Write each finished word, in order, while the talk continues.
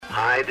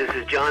Hi, this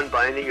is John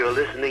Binding. You're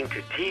listening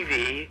to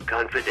TV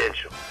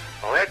Confidential.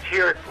 Well, let's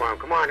hear it for him.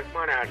 Come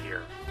on out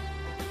here.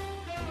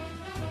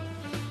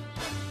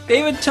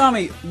 David, tell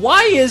me,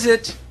 why is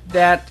it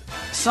that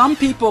some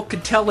people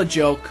could tell a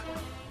joke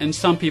and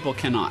some people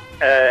cannot?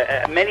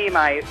 Many of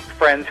my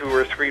friends who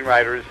were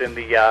screenwriters in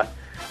the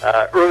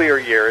earlier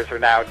years are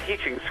now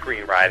teaching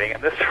screenwriting,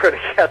 and this sort of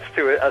gets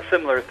to a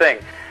similar thing.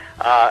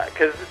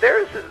 Because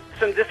there's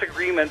some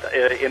disagreement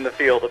in the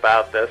field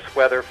about this,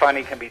 whether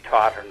funny can be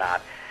taught or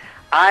not.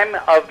 I'm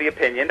of the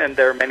opinion, and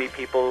there are many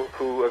people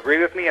who agree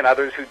with me and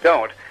others who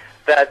don't,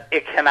 that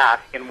it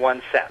cannot in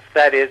one sense.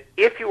 That is,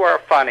 if you are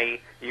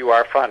funny, you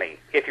are funny.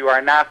 If you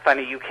are not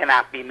funny, you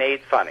cannot be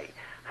made funny.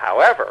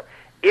 However,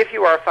 if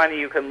you are funny,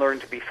 you can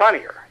learn to be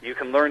funnier. You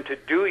can learn to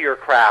do your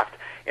craft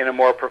in a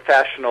more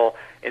professional,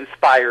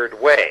 inspired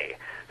way.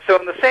 So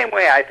in the same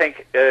way, I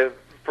think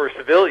for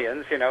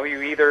civilians,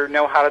 you either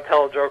know how to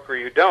tell a joke or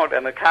you don't,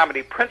 and the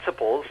comedy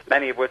principles,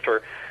 many of which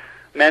are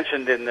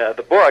mentioned in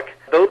the book,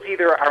 those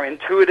either are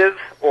intuitive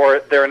or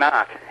they're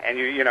not. And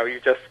you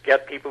just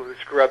get people who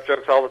screw up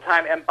jokes all the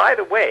time. And by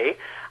the way,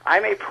 I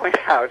may point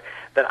out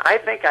that I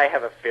think I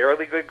have a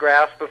fairly good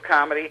grasp of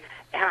comedy,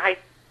 and I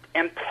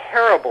am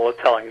terrible at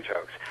telling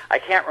jokes. I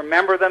can't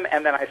remember them,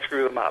 and then I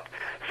screw them up.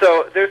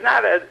 So there's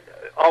not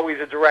always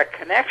a direct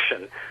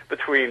connection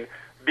between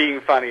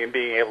being funny and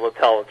being able to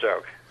tell a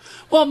joke.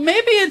 Well,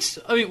 maybe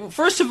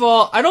first of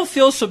all, I don't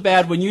feel so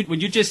bad when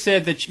you just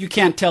said that you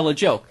can't tell a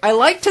joke. I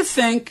like to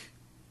think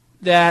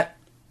that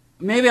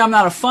maybe I'm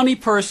not a funny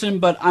person,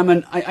 but I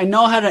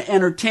know how to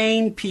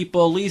entertain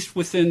people, at least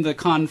within the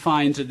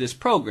confines of this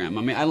program.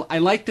 I mean, I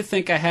like to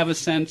think I have a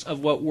sense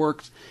of what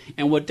works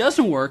and what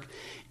doesn't work.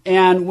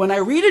 And when I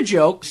read a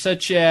joke,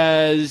 such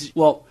as,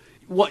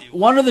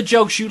 one of the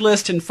jokes you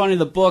list in front of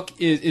the book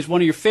is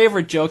one of your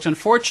favorite jokes.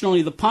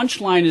 Unfortunately, the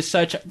punchline is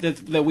such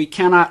that we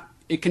cannot.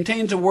 It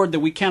contains a word that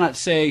we cannot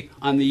say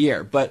on the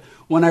air. But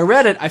when I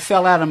read it, I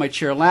fell out of my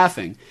chair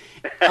laughing.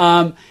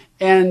 But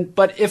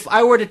if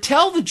I were to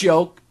tell the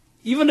joke,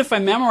 even if I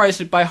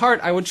memorized it by heart,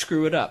 I would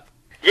screw it up.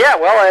 Yeah,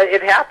 well,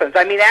 it happens.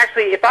 I mean,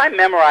 actually, if I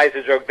memorize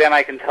a joke, then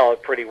I can tell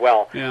it pretty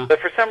well. Yeah. But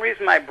for some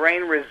reason, my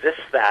brain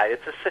resists that.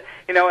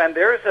 And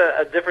there's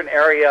a different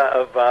area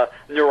of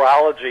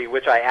neurology,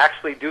 which I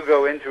actually do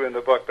go into in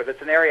the book, but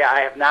it's an area I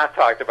have not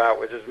talked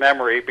about, which is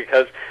memory,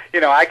 because,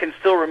 I can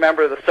still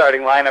remember the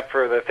starting lineup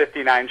for the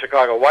 59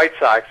 Chicago White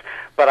Sox,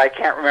 but I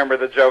can't remember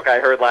the joke I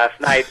heard last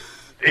night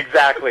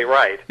exactly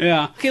right.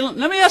 Yeah. Okay,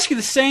 let me ask you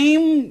the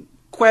same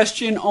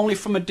question, only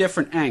from a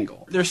different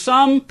angle. There's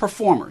some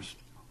performers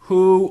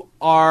who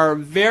are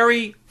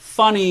very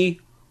funny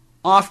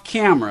off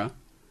camera,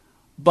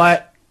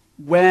 but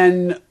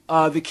when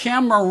the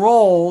camera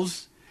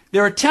rolls,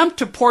 their attempt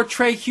to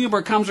portray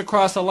humor comes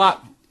across a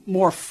lot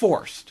more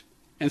forced.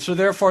 And so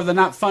therefore they're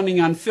not funny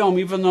on film,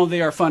 even though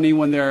they are funny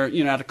when they're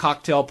at a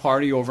cocktail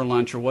party over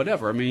lunch or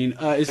whatever. I mean,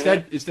 is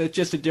that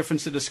just a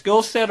difference in the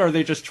skill set, or are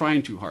they just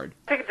trying too hard?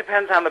 I think it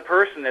depends on the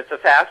person. It's a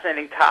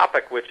fascinating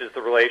topic, which is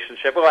the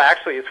relationship. Well,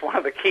 actually, it's one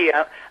of the key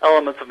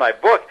elements of my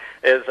book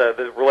is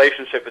the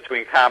relationship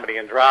between comedy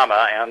and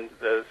drama. And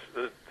the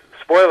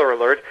spoiler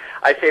alert,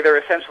 I say there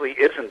essentially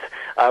isn't,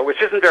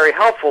 which isn't very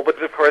helpful, but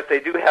of course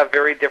they do have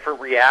very different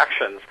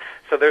reactions.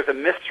 So there's a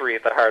mystery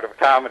at the heart of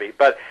comedy.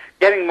 But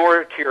getting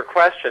more to your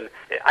question,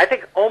 I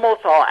think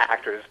almost all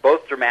actors,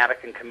 both dramatic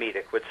and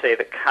comedic, would say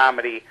that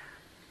comedy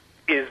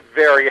is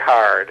very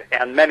hard,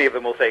 and many of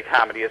them will say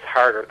comedy is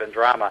harder than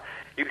drama.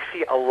 You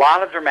see a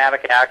lot of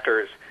dramatic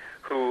actors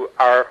who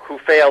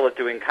fail at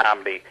doing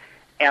comedy,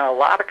 and a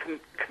lot of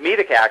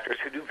comedic actors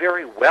who do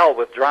very well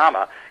with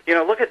drama.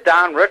 Look at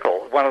Don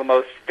Rickles, one of the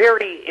most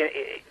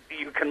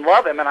you can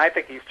love him, and I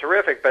think he's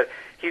terrific, but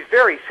he's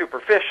very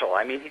superficial.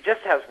 I mean, he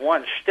just has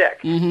one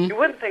shtick. Mm-hmm. You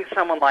wouldn't think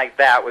someone like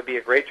that would be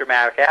a great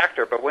dramatic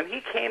actor, but when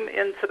he came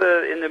in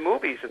the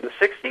movies in the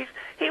 60s,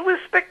 he was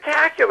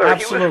spectacular.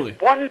 Absolutely. He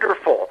was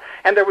wonderful,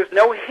 and there was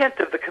no hint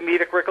of the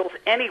comedic Rickles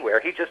anywhere.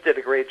 He just did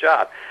a great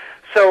job.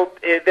 So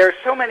there's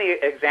so many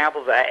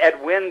examples.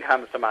 Ed Wynn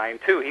comes to mind,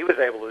 too. He was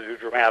able to do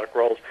dramatic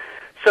roles.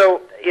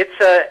 So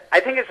I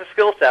think it's a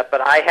skill set,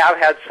 but I have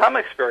had some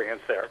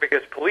experience there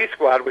because Police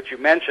Squad, which you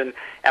mentioned,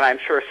 and I'm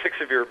sure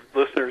 6 of your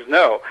listeners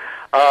know,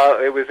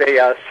 it was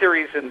a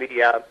series in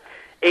the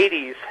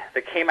 80s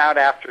that came out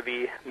after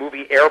the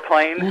movie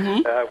Airplane,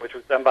 mm-hmm. Which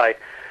was done by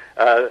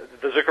the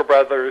Zucker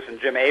brothers and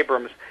Jim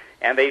Abrams,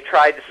 and they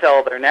tried to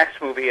sell their next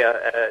movie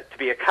to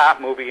be a cop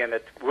movie, and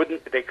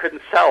they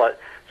couldn't sell it,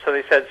 so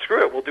they said,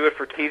 screw it, we'll do it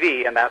for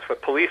TV, and that's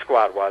what Police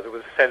Squad was. It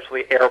was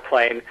essentially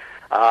Airplane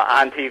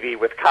on TV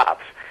with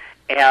cops.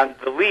 And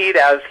the lead,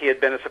 as he had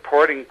been a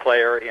supporting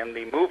player in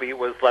the movie,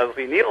 was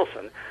Leslie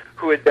Nielsen,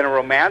 who had been a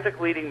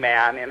romantic leading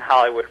man in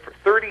Hollywood for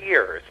 30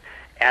 years.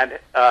 And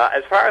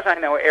as far as I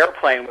know,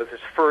 Airplane was his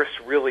first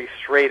really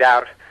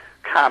straight-out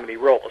comedy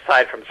role,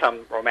 aside from some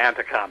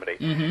romantic comedy.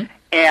 Mm-hmm.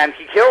 And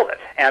he killed it.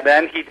 And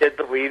then he did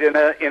the lead in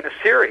a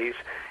series,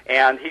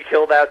 and he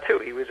killed that too.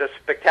 He was just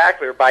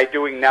spectacular by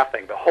doing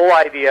nothing. The whole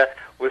idea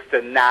was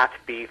to not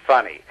be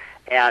funny.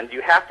 And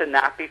you have to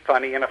not be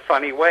funny in a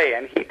funny way.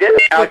 And he did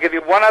it. And I'll give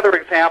you one other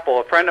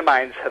example. A friend of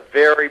mine's a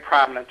very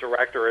prominent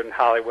director in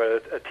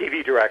Hollywood, a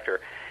TV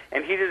director.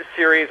 And he did a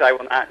series, I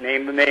will not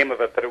name the name of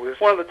it, but it was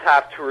one of the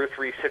top 2 or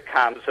 3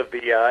 sitcoms of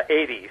the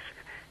 80s.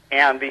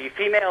 And the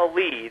female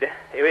lead,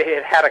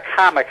 it had a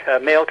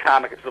male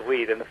comic as the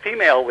lead, and the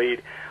female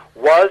lead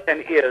was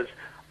and is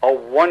a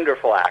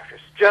wonderful actress,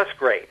 just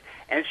great.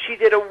 And she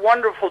did a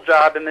wonderful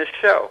job in this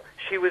show.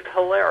 She was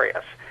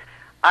hilarious.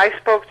 I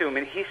spoke to him,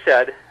 and he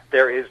said,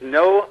 there is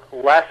no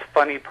less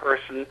funny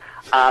person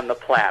on the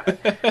planet.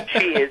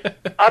 She is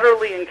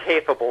utterly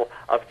incapable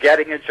of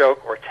getting a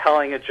joke or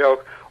telling a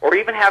joke or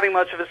even having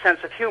much of a sense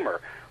of humor.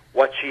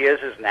 What she is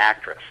an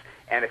actress.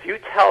 And if you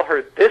tell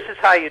her this is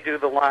how you do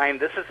the line,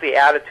 this is the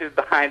attitude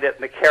behind it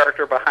and the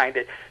character behind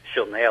it,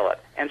 she'll nail it.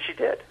 And she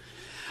did.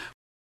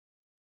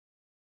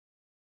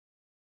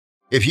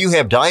 If you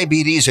have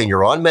diabetes and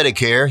you're on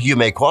Medicare, you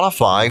may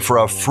qualify for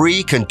a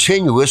free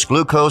continuous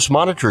glucose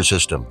monitor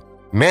system.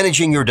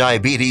 Managing your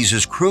diabetes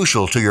is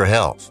crucial to your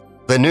health.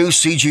 The new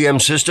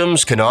CGM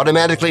systems can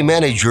automatically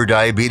manage your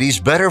diabetes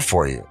better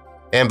for you.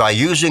 And by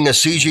using a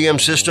CGM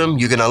system,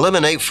 you can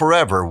eliminate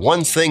forever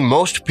one thing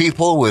most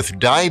people with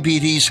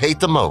diabetes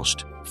hate the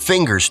most: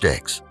 finger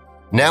sticks.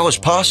 Now it's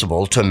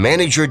possible to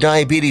manage your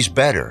diabetes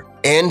better,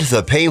 end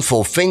the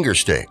painful finger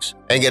sticks,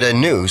 and get a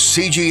new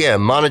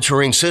CGM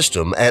monitoring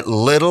system at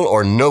little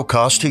or no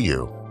cost to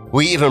you.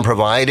 We even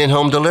provide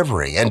in-home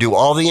delivery and do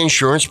all the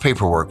insurance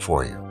paperwork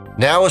for you.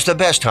 Now is the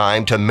best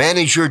time to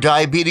manage your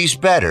diabetes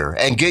better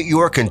and get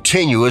your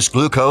continuous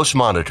glucose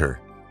monitor.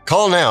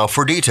 Call now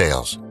for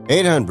details.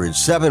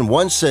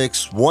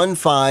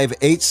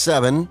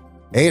 800-716-1587.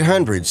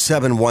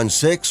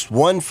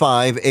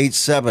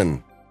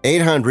 800-716-1587.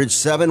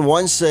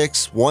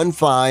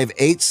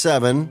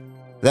 800-716-1587.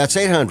 That's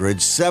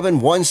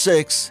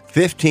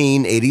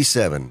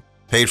 800-716-1587.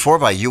 Paid for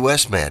by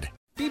U.S. Med.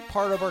 Be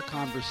part of our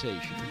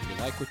conversation. If you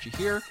like what you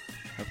hear,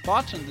 have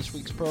thoughts on this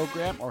week's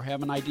program, or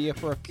have an idea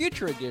for a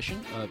future edition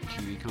of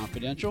TV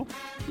Confidential,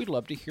 we'd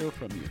love to hear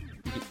from you.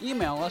 You can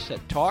email us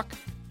at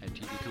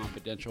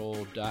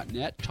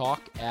talk@tvconfidential.net,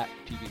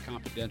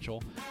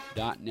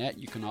 talk@tvconfidential.net.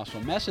 You can also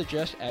message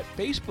us at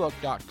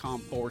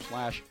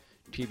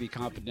facebook.com/TV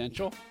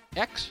Confidential,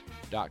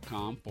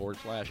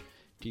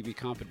 x.com/TV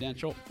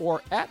Confidential,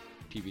 or at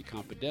TV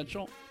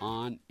Confidential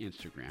on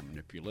Instagram. And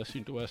if you're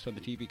listening to us on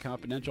the TV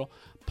Confidential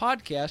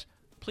podcast,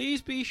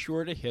 please be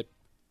sure to hit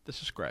the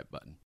subscribe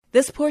button.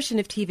 This portion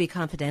of TV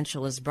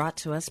Confidential is brought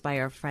to us by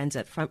our friends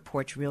at Front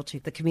Porch Realty,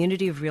 the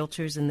community of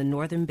realtors in the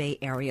Northern Bay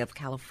area of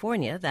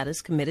California that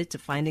is committed to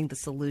finding the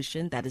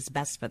solution that is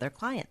best for their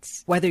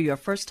clients. Whether you're a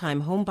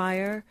first-time home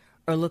buyer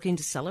or looking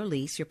to sell or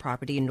lease your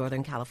property in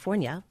Northern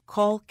California,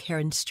 call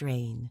Karen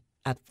Strain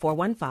at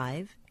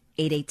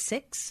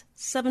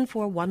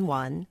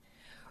 415-886-7411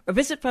 or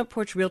visit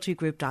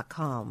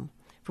frontporchrealtygroup.com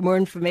for more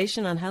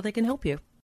information on how they can help you.